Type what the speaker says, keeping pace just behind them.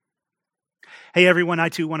Hey everyone, I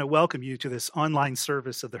too want to welcome you to this online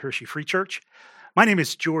service of the Hershey Free Church. My name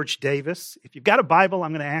is George Davis. If you've got a Bible,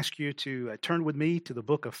 I'm going to ask you to turn with me to the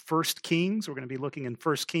book of 1 Kings. We're going to be looking in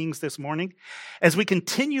 1 Kings this morning as we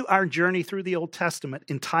continue our journey through the Old Testament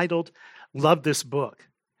entitled, Love This Book.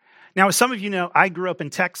 Now, as some of you know, I grew up in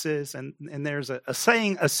Texas, and there's a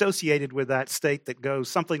saying associated with that state that goes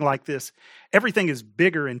something like this: everything is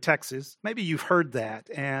bigger in Texas. Maybe you've heard that,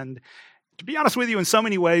 and to be honest with you, in so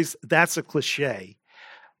many ways, that's a cliche.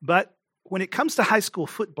 But when it comes to high school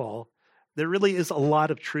football, there really is a lot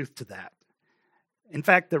of truth to that. In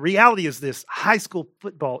fact, the reality is this: high school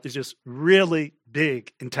football is just really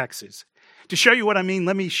big in Texas. To show you what I mean,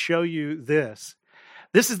 let me show you this.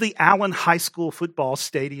 This is the Allen High School football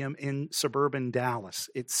stadium in suburban Dallas.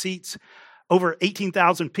 It seats over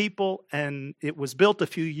 18,000 people, and it was built a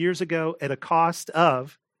few years ago at a cost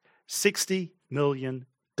of $60 million.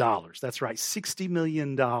 That's right, $60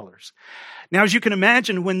 million. Now, as you can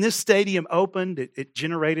imagine, when this stadium opened, it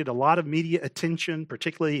generated a lot of media attention,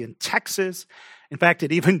 particularly in Texas. In fact,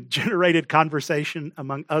 it even generated conversation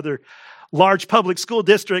among other large public school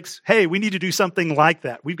districts. Hey, we need to do something like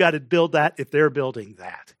that. We've got to build that if they're building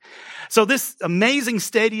that. So this amazing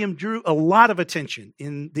stadium drew a lot of attention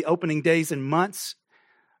in the opening days and months.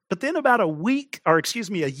 But then about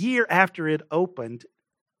a year after it opened,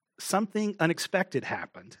 something unexpected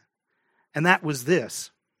happened, and that was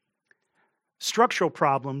this: structural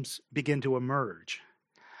problems began to emerge.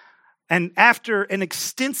 And after an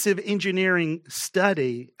extensive engineering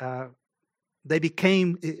study, what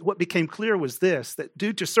became clear was this: that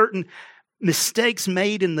due to certain mistakes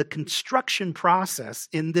made in the construction process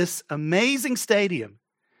in this amazing stadium,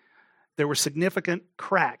 there were significant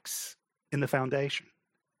cracks in the foundation.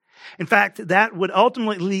 In fact, that would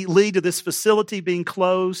ultimately lead to this facility being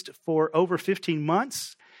closed for over 15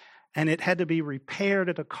 months, and it had to be repaired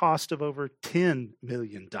at a cost of over $10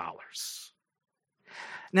 million.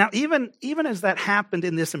 Now, even as that happened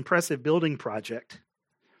in this impressive building project,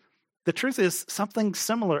 the truth is something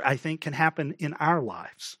similar, I think, can happen in our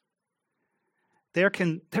lives. There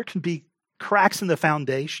can be cracks in the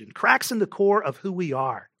foundation, cracks in the core of who we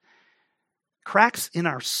are, cracks in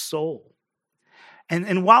our soul.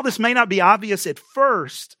 And while this may not be obvious at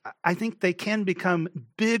first, I think they can become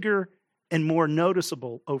bigger and more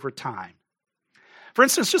noticeable over time. For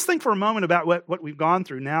instance, just think for a moment about what we've gone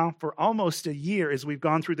through now for almost a year as we've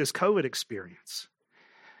gone through this COVID experience.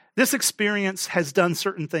 This experience has done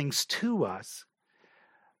certain things to us,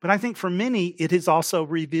 but I think for many, it has also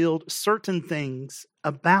revealed certain things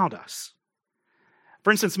about us. For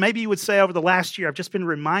instance, maybe you would say over the last year, I've just been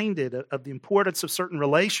reminded of the importance of certain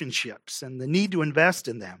relationships and the need to invest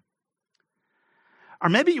in them. Or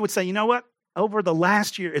maybe you would say, you know what? Over the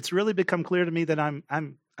last year, it's really become clear to me that I'm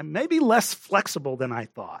maybe less flexible than I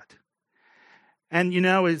thought. And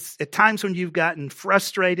is at times when you've gotten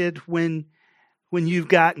frustrated, when you've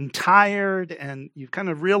gotten tired, and you've kind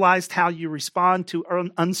of realized how you respond to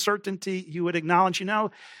uncertainty, you would acknowledge,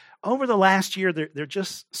 over the last year, there are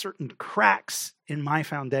just certain cracks in my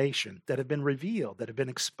foundation that have been revealed, that have been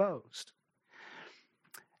exposed.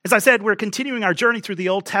 As I said, we're continuing our journey through the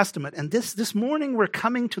Old Testament, and this morning we're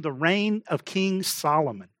coming to the reign of King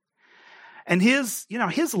Solomon. And his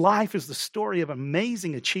life is the story of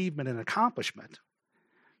amazing achievement and accomplishment.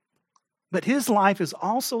 But his life is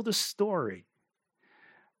also the story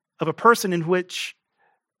of a person in which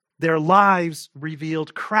their lives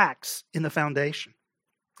revealed cracks in the foundation.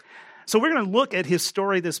 So we're going to look at his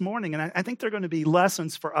story this morning, and I think there are going to be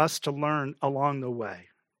lessons for us to learn along the way.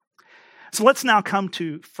 So let's now come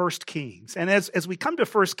to 1 Kings. And as we come to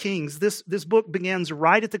 1 Kings, this book begins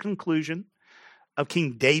right at the conclusion of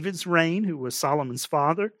King David's reign, who was Solomon's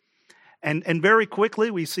father. And very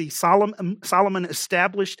quickly, we see Solomon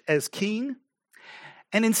established as king.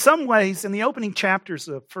 And in some ways, in the opening chapters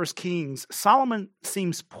of 1 Kings, Solomon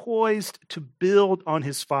seems poised to build on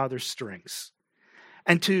his father's strengths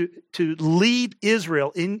and to lead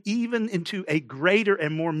Israel even into a greater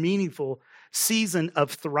and more meaningful season of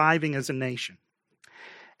thriving as a nation.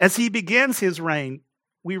 As he begins his reign,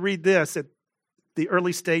 we read this at the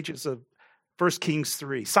early stages of 1 Kings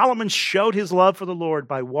 3. Solomon showed his love for the Lord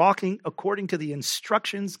by walking according to the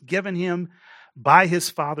instructions given him by his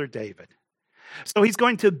father David. So he's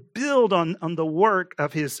going to build on the work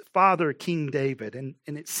of his father, King David, and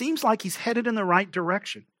it seems like he's headed in the right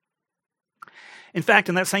direction. In fact,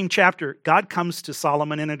 in that same chapter, God comes to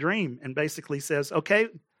Solomon in a dream and basically says, okay,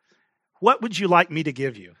 what would you like me to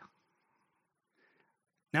give you?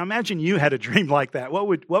 Now imagine you had a dream like that.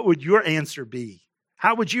 What would your answer be?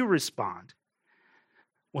 How would you respond?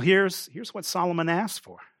 Well, here's what Solomon asked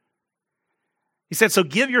for. He said, so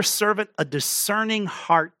give your servant a discerning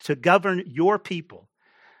heart to govern your people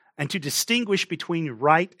and to distinguish between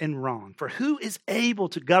right and wrong. For who is able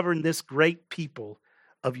to govern this great people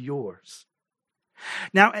of yours?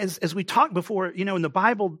 Now, as we talked before, in the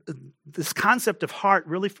Bible, this concept of heart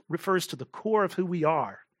really refers to the core of who we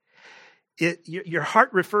are. Your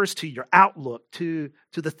heart refers to your outlook, to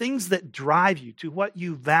the things that drive you, to what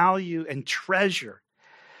you value and treasure.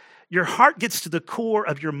 Your heart gets to the core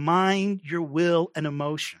of your mind, your will, and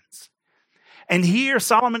emotions. And here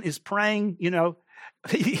Solomon is praying,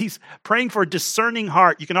 he's praying for a discerning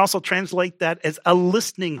heart. You can also translate that as a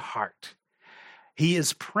listening heart. He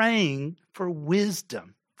is praying for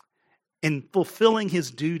wisdom in fulfilling his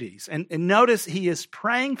duties. And notice he is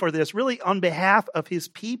praying for this really on behalf of his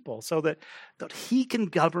people so that he can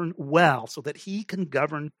govern well, so that he can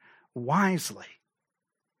govern wisely.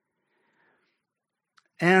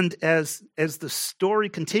 And as the story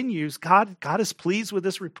continues, God is pleased with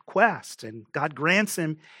this request, and God grants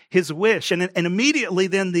him his wish. And immediately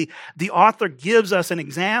then the author gives us an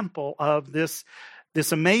example of this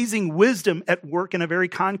amazing wisdom at work in a very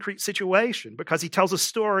concrete situation, because he tells a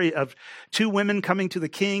story of two women coming to the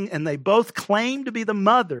king, and they both claim to be the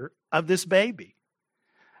mother of this baby.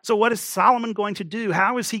 So what is Solomon going to do?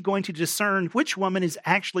 How is he going to discern which woman is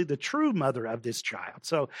actually the true mother of this child?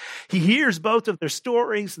 So he hears both of their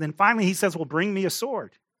stories, and then finally he says, well, bring me a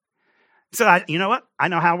sword. He said, you know what? I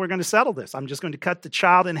know how we're going to settle this. I'm just going to cut the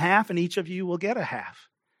child in half, and each of you will get a half.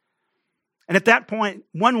 And at that point,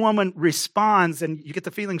 one woman responds, and you get the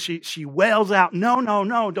feeling she wails out,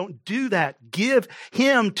 no, don't do that. Give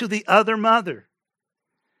him to the other mother.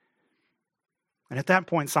 And at that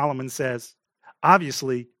point, Solomon says,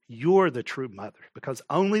 obviously, you're the true mother, because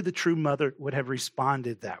only the true mother would have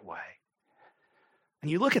responded that way.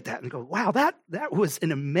 And you look at that and go, wow, that was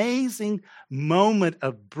an amazing moment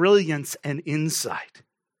of brilliance and insight.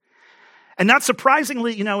 And not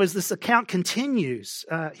surprisingly, as this account continues,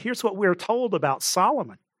 here's what we're told about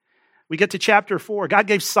Solomon. We get to chapter 4. God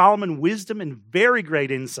gave Solomon wisdom and very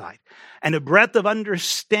great insight, and a breadth of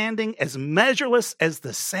understanding as measureless as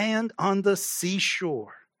the sand on the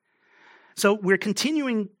seashore. So we're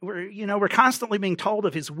continuing, we're constantly being told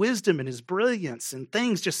of his wisdom and his brilliance, and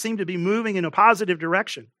things just seem to be moving in a positive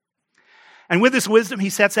direction. And with this wisdom, he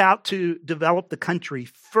sets out to develop the country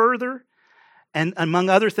further. And among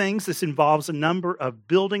other things, this involves a number of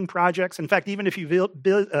building projects. In fact, even if you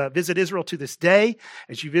visit Israel to this day,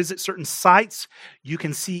 as you visit certain sites, you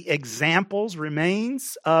can see examples,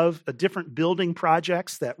 remains of different building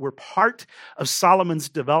projects that were part of Solomon's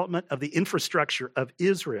development of the infrastructure of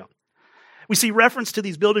Israel. We see reference to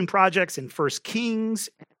these building projects in 1 Kings.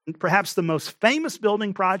 And perhaps the most famous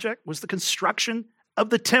building project was the construction of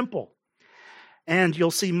the temple. And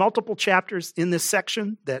you'll see multiple chapters in this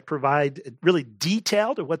section that provide really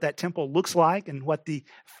detail to what that temple looks like and what the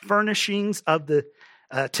furnishings of the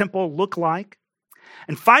temple look like.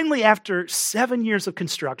 And finally, after 7 years of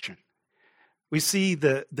construction, we see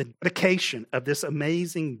the dedication of this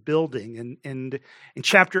amazing building. And in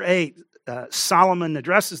chapter 8, Solomon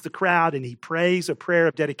addresses the crowd and he prays a prayer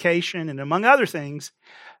of dedication. And among other things,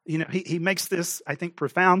 he makes this, I think,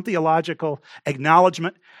 profound theological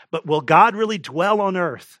acknowledgement. But will God really dwell on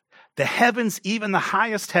earth? The heavens, even the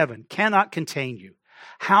highest heaven, cannot contain you.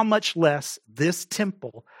 How much less this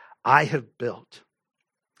temple I have built?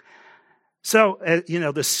 So,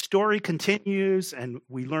 the story continues and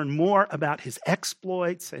we learn more about his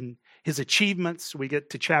exploits and his achievements. We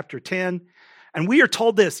get to chapter 10 and we are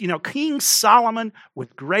told this, King Solomon was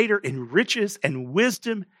greater in riches and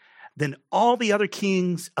wisdom than all the other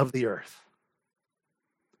kings of the earth.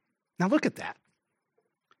 Now look at that.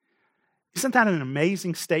 Isn't that an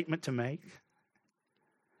amazing statement to make?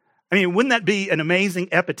 I mean, wouldn't that be an amazing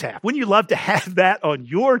epitaph? Wouldn't you love to have that on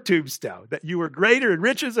your tombstone, that you were greater in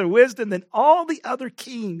riches and wisdom than all the other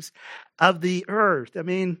kings of the earth? I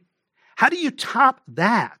mean, how do you top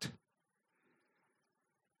that?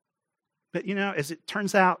 But, as it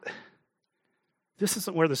turns out, this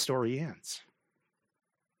isn't where the story ends.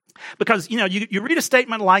 Because, you read a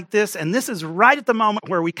statement like this, and this is right at the moment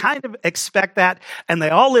where we kind of expect that, and they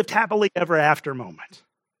all lived happily ever after moment.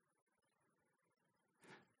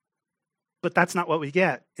 But that's not what we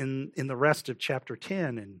get in the rest of chapter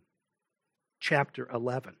 10 and chapter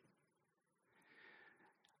 11.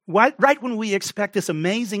 Right when we expect this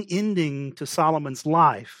amazing ending to Solomon's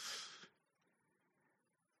life,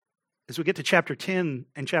 as we get to chapter 10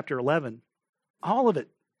 and chapter 11, all of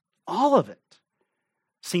it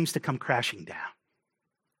seems to come crashing down.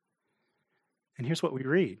 And here's what we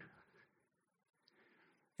read.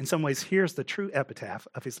 In some ways, here's the true epitaph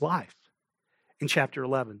of his life. in chapter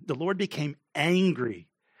 11. The Lord became angry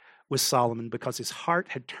with Solomon because his heart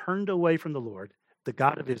had turned away from the Lord, the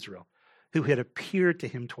God of Israel, who had appeared to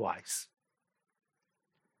him twice.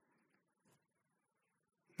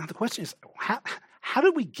 Now the question is, how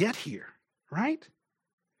did we get here, right?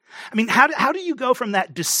 I mean, how do you go from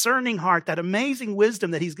that discerning heart, that amazing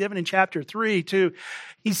wisdom that he's given in chapter 3 to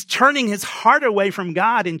he's turning his heart away from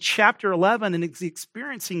God in chapter 11 and he's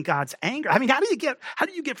experiencing God's anger? I mean, how do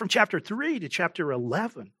you get from chapter 3 to chapter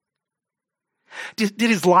 11? Did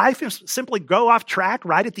his life simply go off track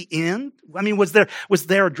right at the end? I mean, was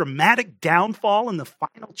there a dramatic downfall in the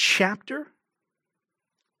final chapter?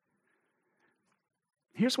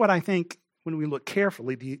 Here's what I think when we look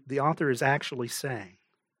carefully, the author is actually saying.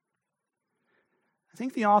 I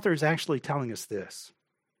think the author is actually telling us this.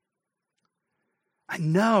 I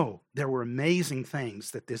know there were amazing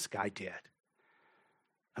things that this guy did.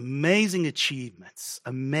 Amazing achievements,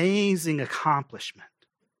 amazing accomplishments.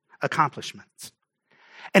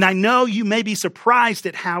 And I know you may be surprised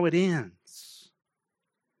at how it ends.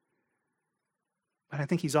 But I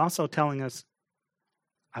think he's also telling us,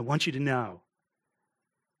 I want you to know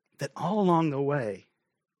that all along the way,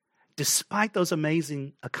 despite those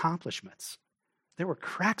amazing accomplishments, there were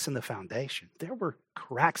cracks in the foundation. There were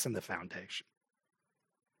cracks in the foundation.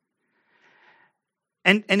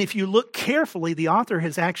 And if you look carefully, the author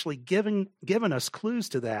has actually given us clues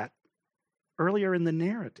to that earlier in the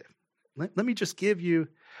narrative. Let me just give you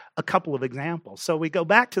a couple of examples. So we go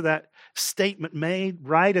back to that statement made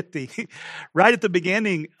right at the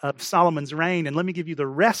beginning of Solomon's reign, and let me give you the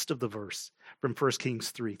rest of the verse from 1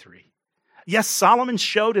 Kings 3:3. Yes, Solomon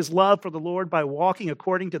showed his love for the Lord by walking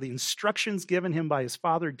according to the instructions given him by his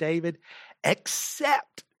father David,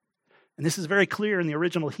 except, and this is very clear in the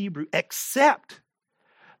original Hebrew, except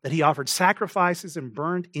that he offered sacrifices and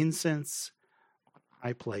burned incense on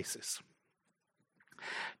high places.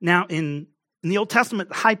 Now, in the Old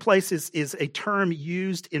Testament, high places is a term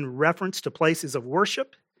used in reference to places of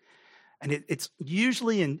worship. And it's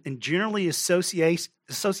usually and generally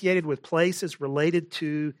associated with places related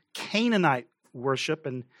to Canaanite worship.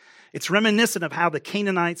 And it's reminiscent of how the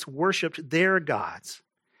Canaanites worshipped their gods.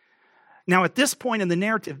 Now, at this point in the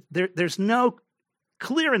narrative, there's no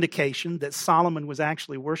clear indication that Solomon was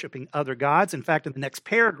actually worshiping other gods. In fact, in the next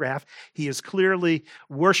paragraph, he is clearly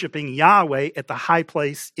worshiping Yahweh at the high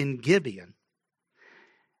place in Gibeon.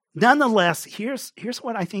 Nonetheless, here's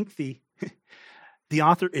what I think the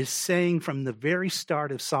author is saying from the very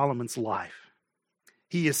start of Solomon's life.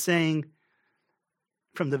 He is saying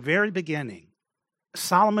from the very beginning,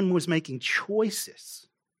 Solomon was making choices,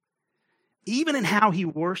 even in how he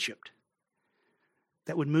worshiped,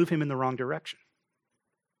 that would move him in the wrong direction.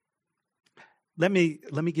 Let me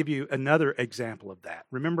give you another example of that.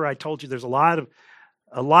 Remember, I told you there's a lot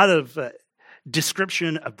of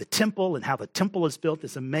description of the temple and how the temple is built,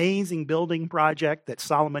 this amazing building project that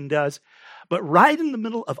Solomon does. But right in the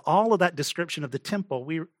middle of all of that description of the temple,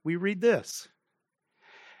 we read this.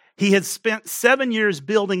 He had spent 7 years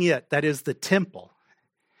building it, that is the temple.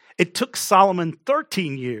 It took Solomon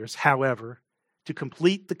 13 years, however, to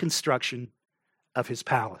complete the construction of his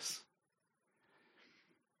palace.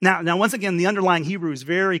 Now, once again, the underlying Hebrew is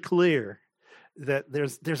very clear that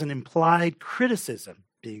there's an implied criticism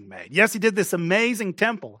being made. Yes, he did this amazing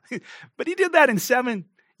temple, but he did that in 7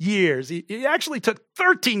 years. He actually took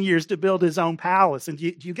 13 years to build his own palace. And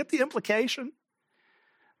do you get the implication?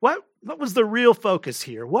 What was the real focus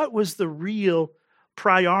here? What was the real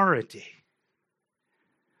priority?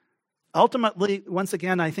 Ultimately, once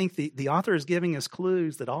again, I think the author is giving us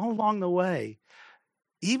clues that all along the way,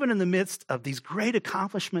 even in the midst of these great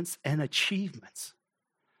accomplishments and achievements,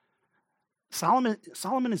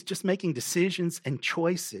 Solomon is just making decisions and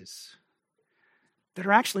choices that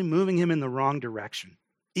are actually moving him in the wrong direction.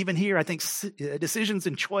 Even here, I think decisions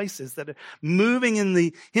and choices that are moving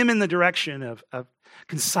him in the direction of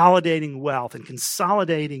consolidating wealth and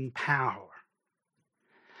consolidating power.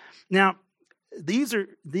 Now, these are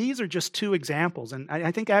just two examples. And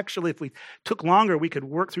I think actually if we took longer, we could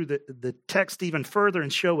work through the text even further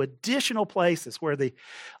and show additional places where the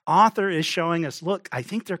author is showing us, look, I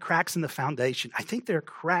think there are cracks in the foundation. I think there are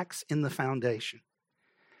cracks in the foundation.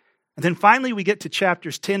 And then finally we get to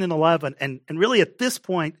chapters 10 and 11. And really at this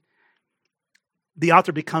point, the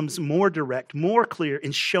author becomes more direct, more clear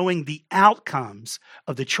in showing the outcomes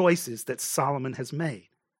of the choices that Solomon has made.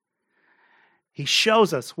 He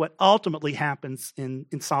shows us what ultimately happens in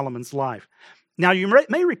Solomon's life. Now, you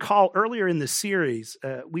may recall earlier in the series,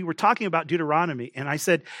 we were talking about Deuteronomy, and I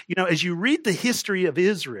said, as you read the history of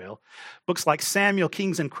Israel, books like Samuel,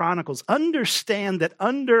 Kings, and Chronicles, understand that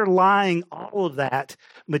underlying all of that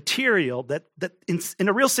material, that in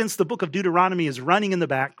a real sense, the book of Deuteronomy is running in the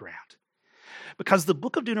background. Because the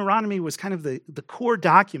book of Deuteronomy was kind of the core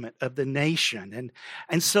document of the nation.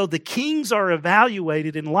 And so the kings are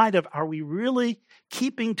evaluated in light of, are we really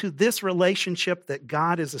keeping to this relationship that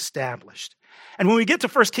God has established? And when we get to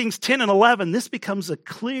 1 Kings 10 and 11, this becomes a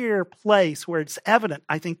clear place where it's evident,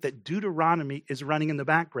 I think, that Deuteronomy is running in the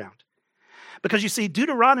background. Because you see,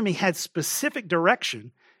 Deuteronomy had specific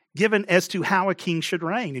direction given as to how a king should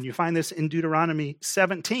reign. And you find this in Deuteronomy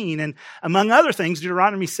 17. And among other things,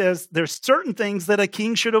 Deuteronomy says there's certain things that a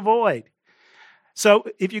king should avoid. So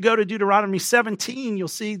if you go to Deuteronomy 17, you'll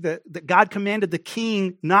see that God commanded the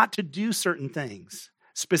king not to do certain things.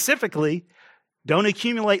 Specifically, don't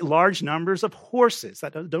accumulate large numbers of horses.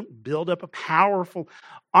 Don't build up a powerful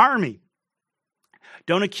army.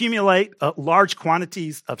 Don't accumulate large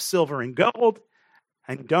quantities of silver and gold.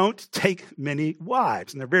 And don't take many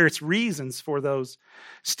wives. And there are various reasons for those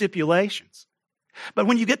stipulations. But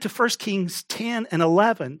when you get to 1 Kings 10 and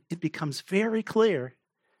 11, it becomes very clear.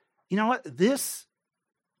 You know what? This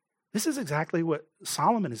is exactly what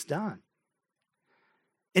Solomon has done.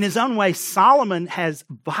 In his own way, Solomon has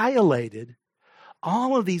violated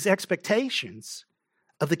all of these expectations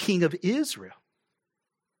of the king of Israel.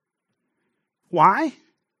 Why?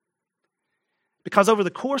 Because over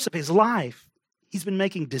the course of his life, he's been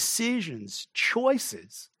making decisions,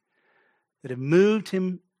 choices that have moved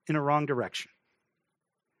him in a wrong direction.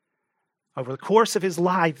 Over the course of his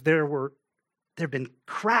life, there have been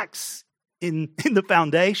cracks in the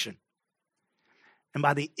foundation. And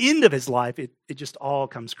by the end of his life, it just all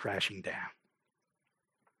comes crashing down.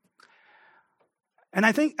 And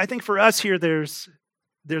I think for us here, there's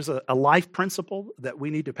a life principle that we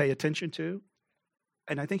need to pay attention to.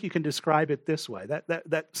 And I think you can describe it this way.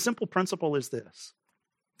 That simple principle is this.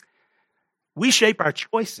 We shape our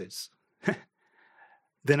choices,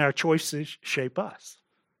 then our choices shape us.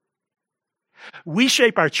 We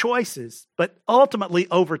shape our choices, but ultimately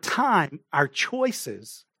over time, our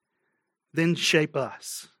choices then shape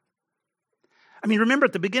us. I mean, remember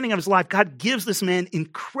at the beginning of his life, God gives this man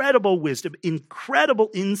incredible wisdom, incredible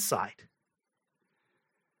insight.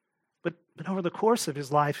 But over the course of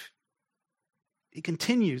his life, he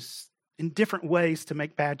continues in different ways to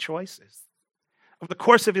make bad choices. Over the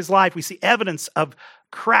course of his life, we see evidence of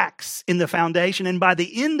cracks in the foundation. And by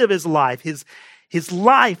the end of his life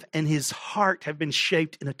and his heart have been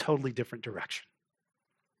shaped in a totally different direction.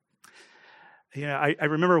 I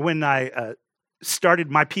remember when I started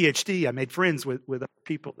my PhD, I made friends with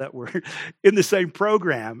people that were in the same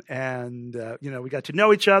program. And, we got to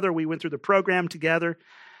know each other. We went through the program together.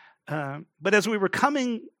 But as we were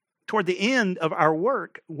coming toward the end of our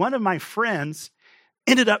work, one of my friends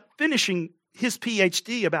ended up finishing his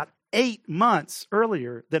PhD about 8 months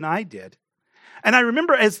earlier than I did. And I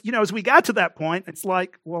remember as we got to that point, it's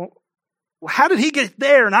like, well, how did he get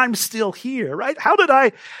there and I'm still here, right?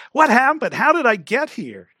 What happened? How did I get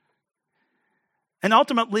here? And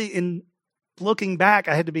ultimately, in looking back,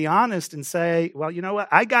 I had to be honest and say, well, you know what?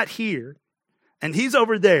 I got here and he's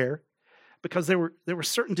over there because there were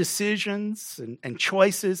certain decisions and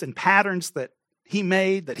choices and patterns that he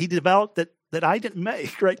made, that he developed that I didn't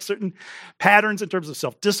make, right? Certain patterns in terms of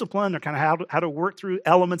self-discipline or kind of how to work through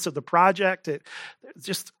elements of the project.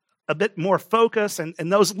 Just a bit more focus.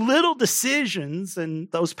 And those little decisions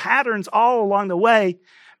and those patterns all along the way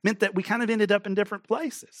meant that we kind of ended up in different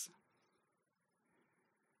places.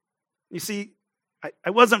 You see, I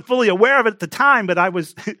wasn't fully aware of it at the time, but I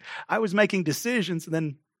was making decisions. And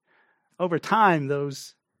then over time,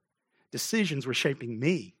 those decisions were shaping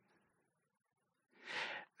me.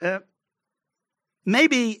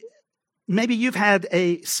 Maybe you've had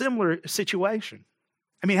a similar situation.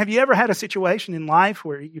 I mean, have you ever had a situation in life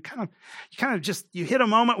where you kind of just hit a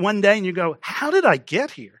moment one day and you go, how did I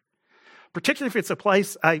get here? Particularly if it's a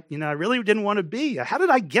place I really didn't want to be. How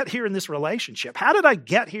did I get here in this relationship? How did I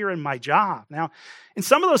get here in my job? Now, in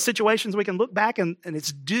some of those situations, we can look back and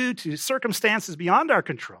it's due to circumstances beyond our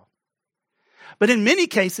control. But in many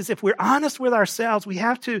cases, if we're honest with ourselves, we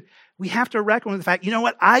have to reckon with the fact, you know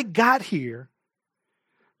what? I got here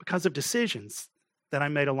because of decisions that I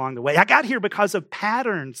made along the way. I got here because of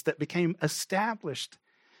patterns that became established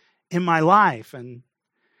in my life. And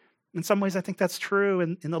in some ways, I think that's true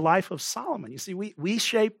in the life of Solomon. You see, we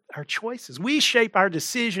shape our choices. We shape our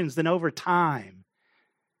decisions. Then over time,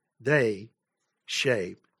 they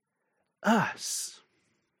shape us.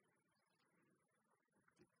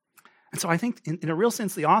 And so I think in a real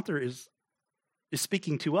sense, the author is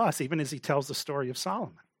speaking to us, even as he tells the story of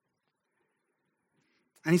Solomon.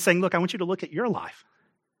 And he's saying, look, I want you to look at your life.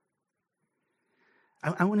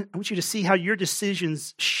 I want you to see how your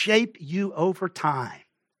decisions shape you over time.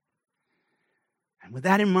 And with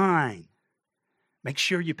that in mind, make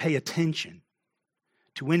sure you pay attention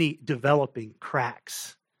to any developing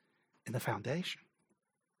cracks in the foundation.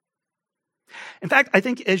 In fact, I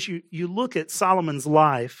think as you look at Solomon's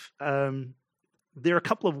life, there are a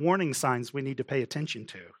couple of warning signs we need to pay attention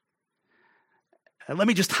to. Let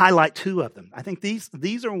me just highlight two of them. I think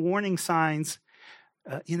these are warning signs,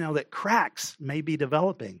 that cracks may be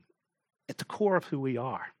developing at the core of who we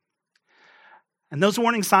are. And those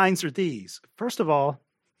warning signs are these. First of all,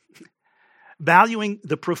 valuing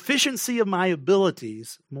the proficiency of my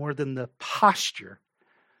abilities more than the posture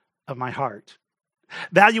of my heart.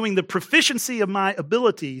 Valuing the proficiency of my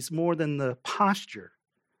abilities more than the posture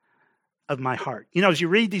of my heart. As you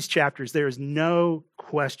read these chapters, there is no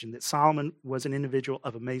question that Solomon was an individual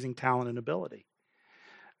of amazing talent and ability.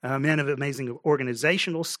 A man of amazing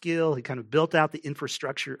organizational skill. He kind of built out the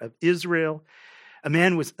infrastructure of Israel. A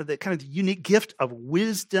man with the kind of unique gift of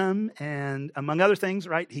wisdom, and among other things,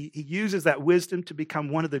 right, he uses that wisdom to become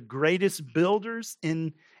one of the greatest builders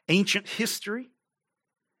in ancient history.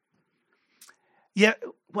 Yet,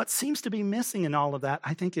 what seems to be missing in all of that,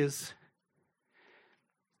 I think, is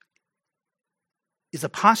a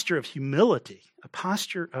posture of humility, a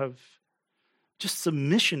posture of just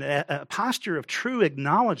submission, a posture of true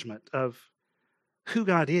acknowledgement of who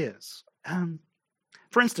God is.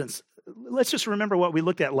 For instance, let's just remember what we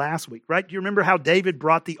looked at last week, right? Do you remember how David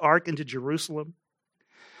brought the ark into Jerusalem?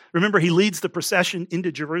 Remember, he leads the procession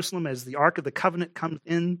into Jerusalem as the Ark of the Covenant comes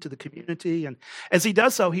into the community. And as he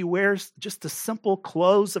does so, he wears just the simple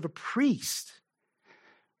clothes of a priest.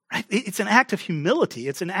 Right? It's an act of humility.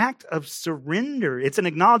 It's an act of surrender. It's an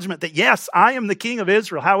acknowledgement that, yes, I am the king of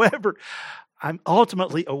Israel. However, I'm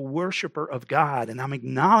ultimately a worshiper of God, and I'm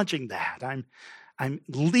acknowledging that. I'm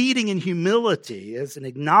leading in humility as an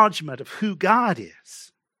acknowledgement of who God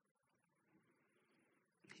is.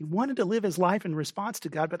 He wanted to live his life in response to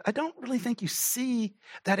God, but I don't really think you see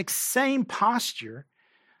that same posture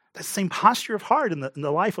of heart in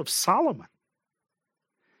the life of Solomon.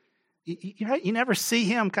 You never see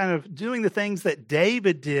him kind of doing the things that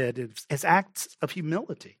David did as acts of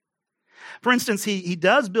humility. For instance, he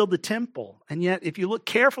does build the temple, and yet if you look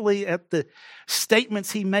carefully at the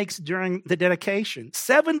statements he makes during the dedication,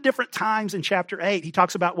 7 different times in chapter 8, he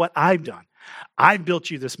talks about what I've done. I've built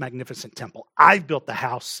you this magnificent temple. I've built the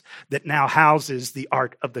house that now houses the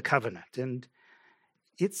Ark of the Covenant. And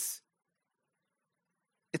it's,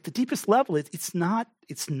 at the deepest level, it's not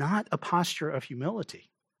a posture of humility.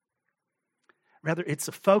 Rather, it's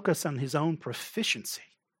a focus on his own proficiency.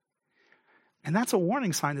 And that's a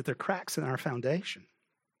warning sign that there are cracks in our foundation.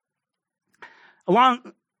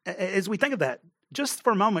 As we think of that, just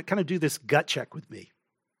for a moment, kind of do this gut check with me.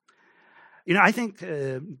 I think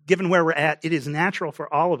given where we're at, it is natural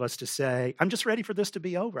for all of us to say, I'm just ready for this to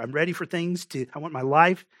be over. I'm ready for I want my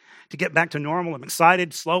life to get back to normal. I'm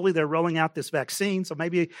excited. Slowly, they're rolling out this vaccine. So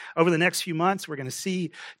maybe over the next few months, we're going to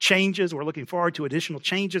see changes. We're looking forward to additional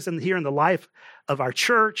changes here in the life of our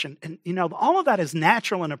church. And all of that is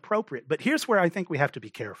natural and appropriate. But here's where I think we have to be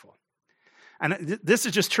careful. And this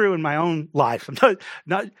is just true in my own life. I'm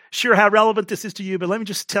not sure how relevant this is to you, but let me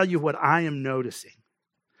just tell you what I am noticing.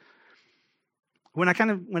 When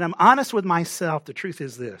I'm honest with myself, the truth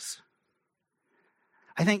is this.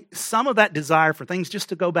 I think some of that desire for things just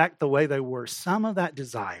to go back the way they were, some of that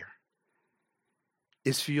desire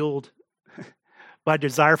is fueled by a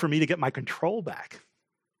desire for me to get my control back.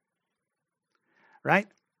 Right?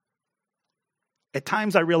 At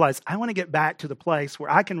times I realize I want to get back to the place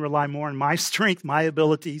where I can rely more on my strength, my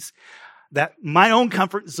abilities, that my own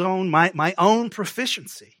comfort zone, my own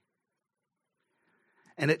proficiency.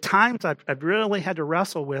 And at times I've really had to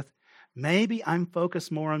wrestle with, maybe I'm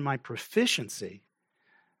focused more on my proficiency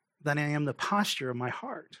than I am the posture of my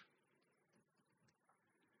heart.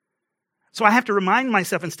 So I have to remind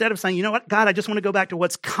myself, instead of saying, you know what, God, I just want to go back to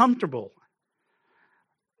what's comfortable.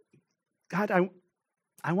 God,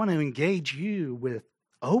 I want to engage you with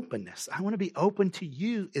openness. I want to be open to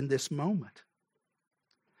you in this moment.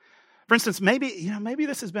 For instance, maybe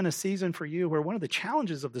this has been a season for you where one of the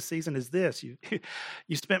challenges of the season is this. You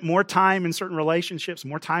spent more time in certain relationships,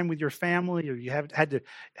 more time with your family, or you have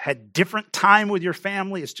had different time with your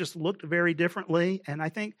family. It's just looked very differently. And I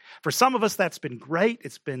think for some of us, that's been great.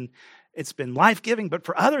 It's been life-giving. But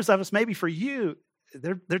for others of us, maybe for you,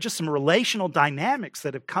 there are just some relational dynamics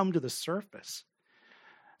that have come to the surface.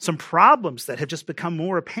 some problems that have just become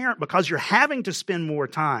more apparent because you're having to spend more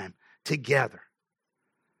time together.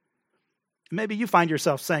 Maybe you find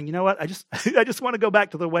yourself saying, you know what, I just want to go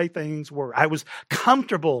back to the way things were. I was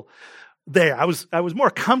comfortable there. I was more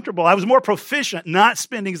comfortable. I was more proficient not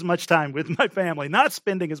spending as much time with my family, not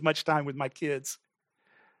spending as much time with my kids.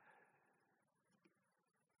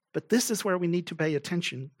 But this is where we need to pay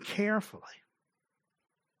attention carefully.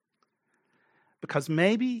 Because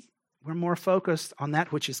maybe we're more focused on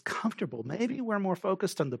that which is comfortable. Maybe we're more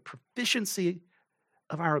focused on the proficiency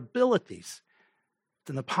of our abilities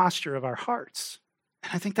than the posture of our hearts.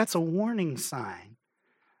 And I think that's a warning sign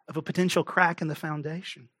of a potential crack in the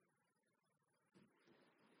foundation.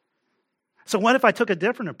 So what if I took a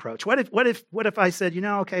different approach? What if I said,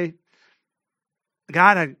 okay,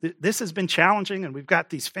 God, this has been challenging, and we've got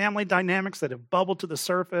these family dynamics that have bubbled to the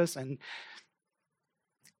surface, and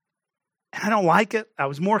I don't like it. I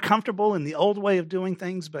was more comfortable in the old way of doing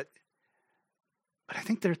things, but I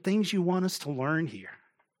think there are things you want us to learn here.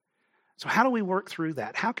 So how do we work through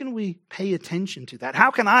that? How can we pay attention to that?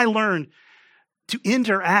 How can I learn to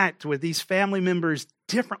interact with these family members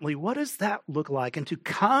differently? What does that look like? And to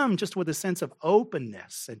come just with a sense of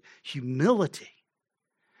openness and humility.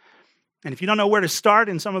 And if you don't know where to start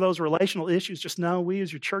in some of those relational issues, just know we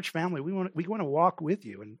as your church family, we want to walk with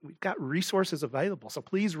you, and we've got resources available. So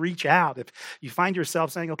please reach out if you find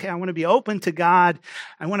yourself saying, okay, I want to be open to God.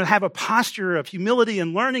 I want to have a posture of humility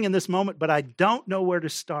and learning in this moment, but I don't know where to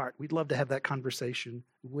start. We'd love to have that conversation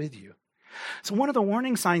with you. So one of the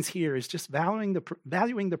warning signs here is just valuing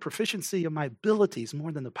the proficiency of my abilities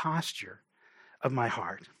more than the posture of my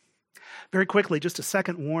heart. Very quickly, just a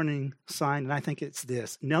second warning sign, and I think it's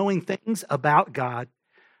this: knowing things about God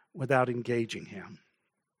without engaging Him.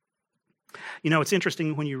 It's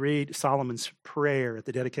interesting when you read Solomon's prayer at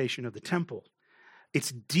the dedication of the temple.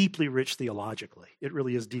 It's deeply rich theologically. It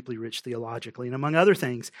really is deeply rich theologically. And among other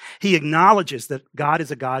things, he acknowledges that God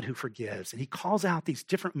is a God who forgives. And he calls out these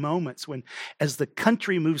different moments when, as the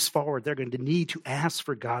country moves forward, they're going to need to ask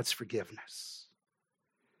for God's forgiveness.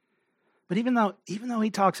 But even though he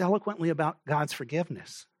talks eloquently about God's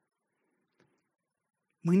forgiveness,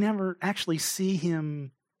 we never actually see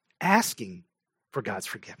him asking for God's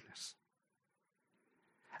forgiveness.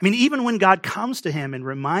 I mean, even when God comes to him and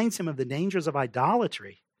reminds him of the dangers of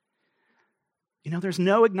idolatry, there's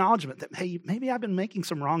no acknowledgement that, hey, maybe I've been making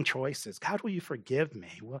some wrong choices. God, will you forgive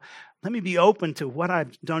me? Well, let me be open to what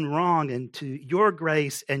I've done wrong and to your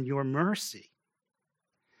grace and your mercy.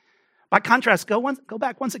 By contrast, go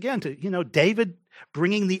back once again to, David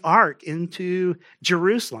bringing the ark into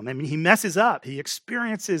Jerusalem. I mean, he messes up. He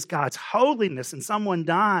experiences God's holiness and someone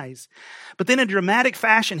dies. But then in dramatic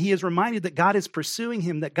fashion, he is reminded that God is pursuing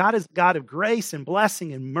him, that God is a God of grace and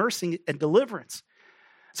blessing and mercy and deliverance.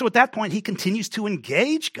 So at that point, he continues to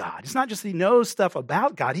engage God. It's not just that he knows stuff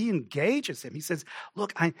about God. He engages him. He says,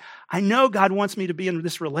 look, I know God wants me to be in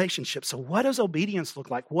this relationship. So what does obedience look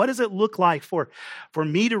like? What does it look like for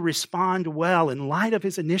me to respond well in light of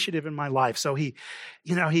his initiative in my life? So he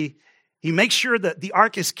makes sure that the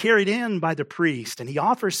ark is carried in by the priest, and he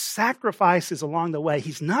offers sacrifices along the way.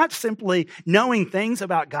 He's not simply knowing things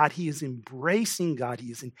about God. He is embracing God. He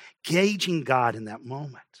is engaging God in that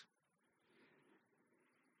moment.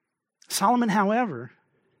 Solomon, however,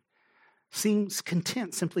 seems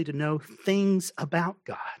content simply to know things about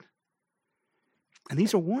God. And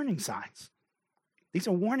these are warning signs. These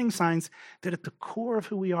are warning signs that at the core of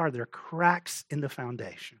who we are, there are cracks in the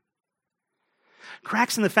foundation.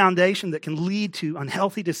 Cracks in the foundation that can lead to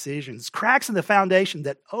unhealthy decisions. Cracks in the foundation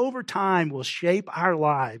that over time will shape our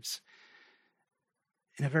lives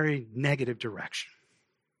in a very negative direction.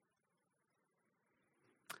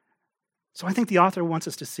 So I think the author wants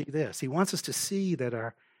us to see this. He wants us to see that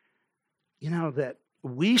that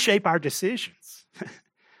we shape our decisions.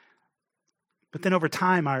 But then over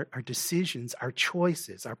time, our decisions, our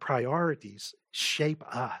choices, our priorities shape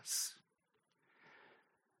us.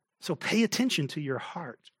 So pay attention to your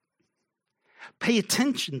heart. Pay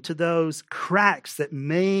attention to those cracks that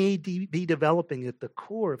may be developing at the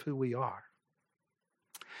core of who we are.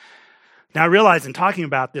 Now, I realize in talking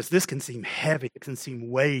about this can seem heavy. It can seem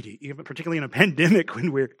weighty, even particularly in a pandemic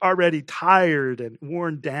when we're already tired and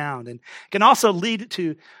worn down. And it can also lead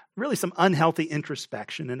to really some unhealthy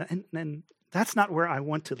introspection. And that's not where I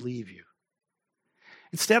want to leave you.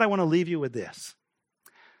 Instead, I want to leave you with this.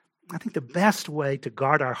 I think the best way to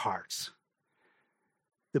guard our hearts,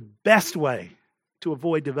 the best way to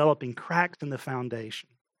avoid developing cracks in the foundation,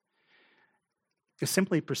 is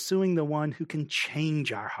simply pursuing the one who can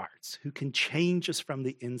change our hearts, who can change us from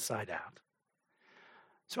the inside out.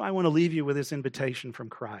 So I want to leave you with this invitation from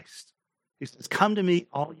Christ. He says, come to me,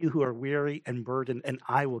 all you who are weary and burdened, and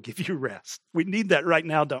I will give you rest. We need that right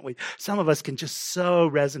now, don't we? Some of us can just so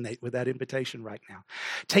resonate with that invitation right now.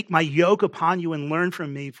 Take my yoke upon you and learn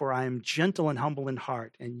from me, for I am gentle and humble in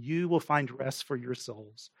heart, and you will find rest for your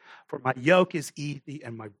souls. For my yoke is easy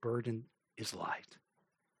and my burden is light.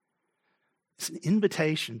 It's an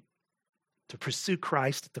invitation to pursue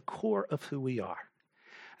Christ at the core of who we are.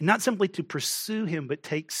 And not simply to pursue him, but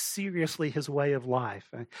take seriously his way of life.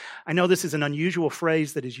 I know this is an unusual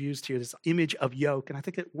phrase that is used here, this image of yoke, and I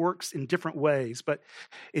think it works in different ways. But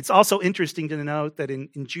it's also interesting to note that in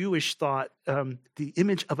Jewish thought, the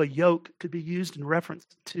image of a yoke could be used in reference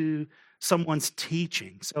to someone's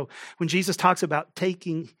teaching. So when Jesus talks about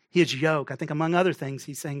taking his yoke, I think among other things,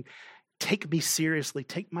 he's saying, take me seriously,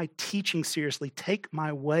 take my teaching seriously, take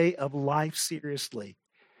my way of life seriously.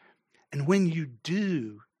 And when you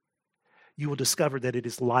do, you will discover that it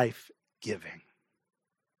is life-giving.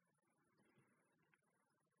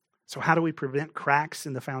 So how do we prevent cracks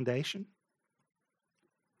in the foundation?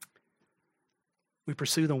 We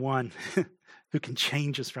pursue the one who can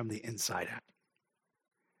change us from the inside out.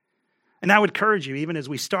 And I would encourage you, even as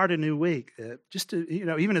we start a new week, just to,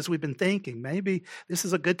 even as we've been thinking, maybe this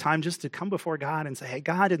is a good time just to come before God and say, hey,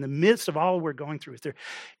 God, in the midst of all we're going through,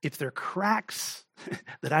 if there are cracks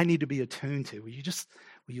that I need to be attuned to, will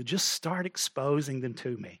you just start exposing them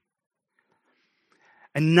to me?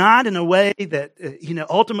 And not in a way that,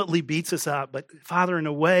 ultimately beats us up, but Father, in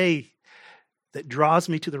a way that draws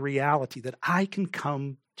me to the reality that I can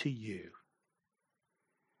come to you.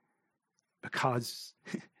 Because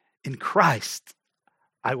in Christ,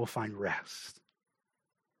 I will find rest.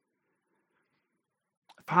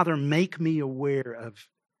 Father, make me aware of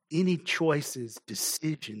any choices,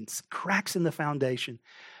 decisions, cracks in the foundation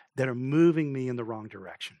that are moving me in the wrong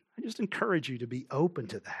direction. I just encourage you to be open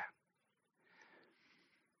to that.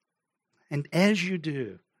 And as you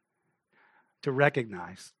do, to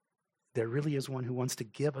recognize there really is one who wants to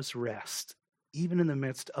give us rest, even in the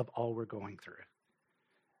midst of all we're going through.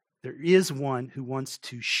 There is one who wants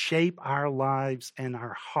to shape our lives and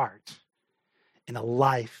our heart in a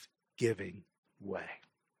life-giving way.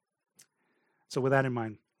 So with that in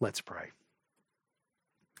mind, let's pray.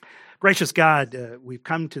 Gracious God, we've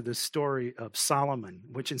come to the story of Solomon,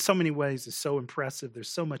 which in so many ways is so impressive. There's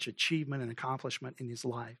so much achievement and accomplishment in his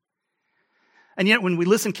life. And yet when we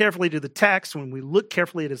listen carefully to the text, when we look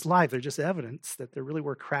carefully at his life, there's just evidence that there really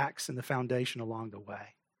were cracks in the foundation along the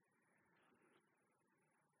way.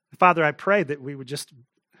 Father, I pray that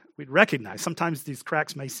we'd recognize sometimes these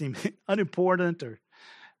cracks may seem unimportant or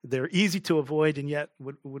they're easy to avoid, and yet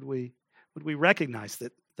would we recognize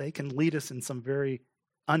that they can lead us in some very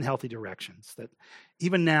unhealthy directions, that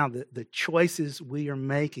even now the choices we are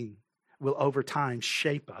making will over time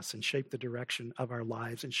shape us and shape the direction of our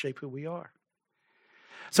lives and shape who we are.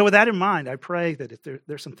 So with that in mind, I pray that if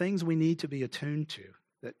there's some things we need to be attuned to,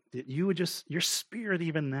 that you would your Spirit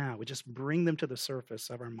even now would just bring them to the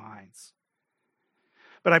surface of our minds.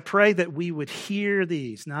 But I pray that we would hear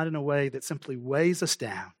these, not in a way that simply weighs us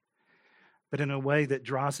down, but in a way that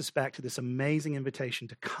draws us back to this amazing invitation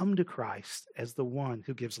to come to Christ as the one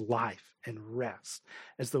who gives life and rest,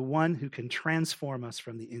 as the one who can transform us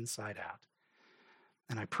from the inside out.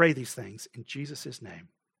 And I pray these things in Jesus' name.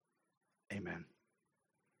 Amen.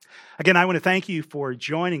 Again, I want to thank you for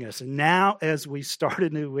joining us. And now, as we start a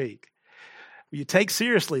new week, will you take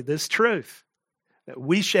seriously this truth that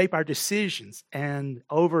we shape our decisions, and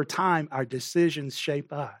over time, our decisions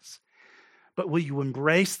shape us. But will you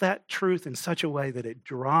embrace that truth in such a way that it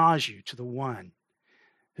draws you to the one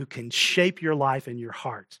who can shape your life and your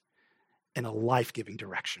heart in a life-giving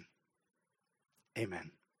direction?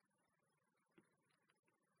 Amen.